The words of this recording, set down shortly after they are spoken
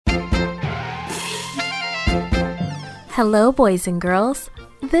Hello, boys and girls.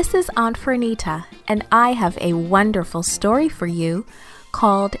 This is Aunt Fernita, and I have a wonderful story for you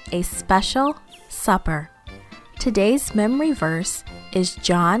called A Special Supper. Today's memory verse is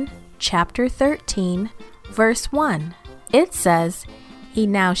John chapter 13, verse 1. It says, "He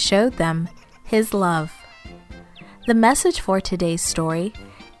now showed them His love." The message for today's story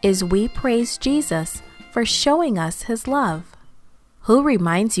is we praise Jesus for showing us His love. Who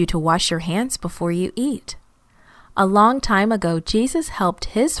reminds you to wash your hands before you eat? A long time ago, Jesus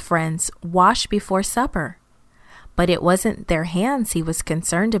helped His friends wash before supper, but it wasn't their hands He was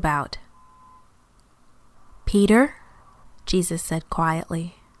concerned about. "Peter," Jesus said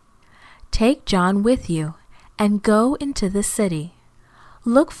quietly, "take John with you and go into the city.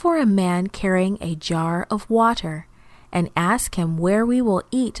 Look for a man carrying a jar of water and ask him where we will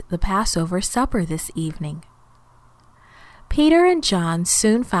eat the Passover supper this evening." Peter and John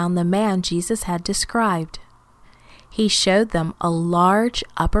soon found the man Jesus had described. He showed them a large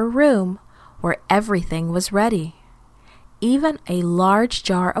upper room where everything was ready, even a large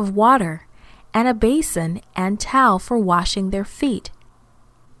jar of water and a basin and towel for washing their feet.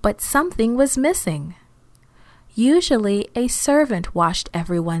 But something was missing. Usually, a servant washed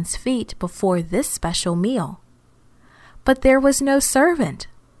everyone's feet before this special meal. But there was no servant.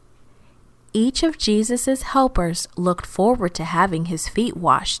 Each of Jesus' helpers looked forward to having his feet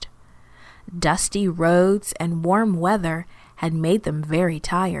washed. Dusty roads and warm weather had made them very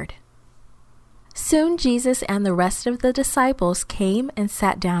tired. Soon Jesus and the rest of the disciples came and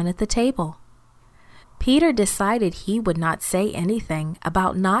sat down at the table. Peter decided he would not say anything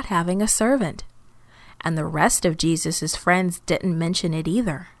about not having a servant, and the rest of Jesus' friends didn't mention it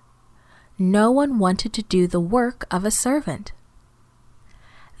either. No one wanted to do the work of a servant.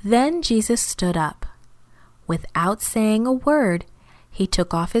 Then Jesus stood up. Without saying a word, He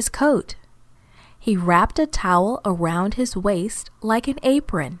took off his coat. He wrapped a towel around his waist like an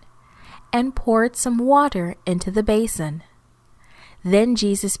apron and poured some water into the basin. Then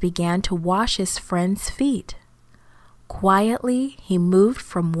Jesus began to wash his friends' feet. Quietly, he moved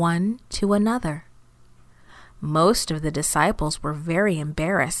from one to another. Most of the disciples were very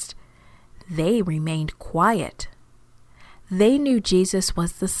embarrassed. They remained quiet. They knew Jesus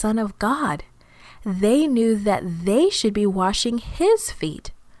was the Son of God. They knew that they should be washing His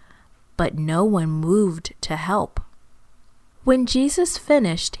feet. But no one moved to help. When Jesus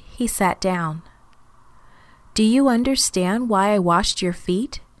finished, He sat down. "Do you understand why I washed your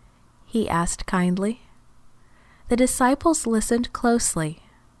feet?" He asked kindly. The disciples listened closely.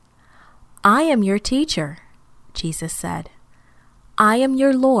 "I am your teacher," Jesus said. "I am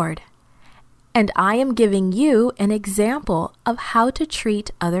your Lord, and I am giving you an example of how to treat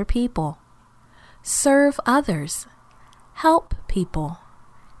other people. Serve others. Help people.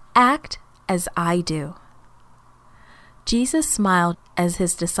 Act as I do." Jesus smiled as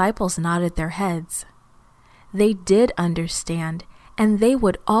His disciples nodded their heads. They did understand, and they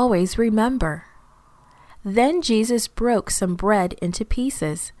would always remember. Then Jesus broke some bread into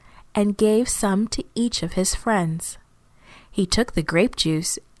pieces and gave some to each of His friends. He took the grape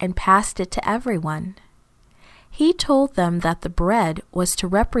juice and passed it to everyone. He told them that the bread was to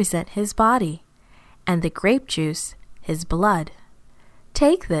represent His body, and the grape juice His blood.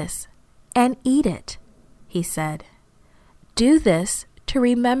 "Take this and eat it," He said. "Do this to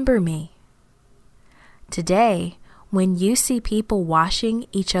remember me." Today, when you see people washing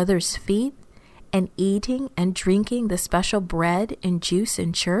each other's feet and eating and drinking the special bread and juice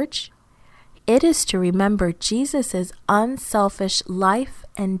in church, it is to remember Jesus' unselfish life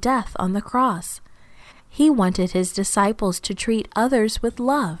and death on the cross. He wanted His disciples to treat others with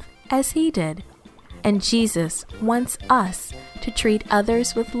love as He did. And Jesus wants us to treat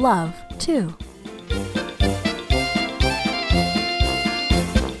others with love, too.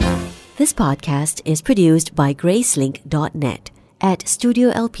 This podcast is produced by Gracelink.net at Studio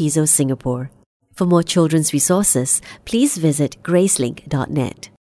El Piso, Singapore. For more children's resources, please visit Gracelink.net.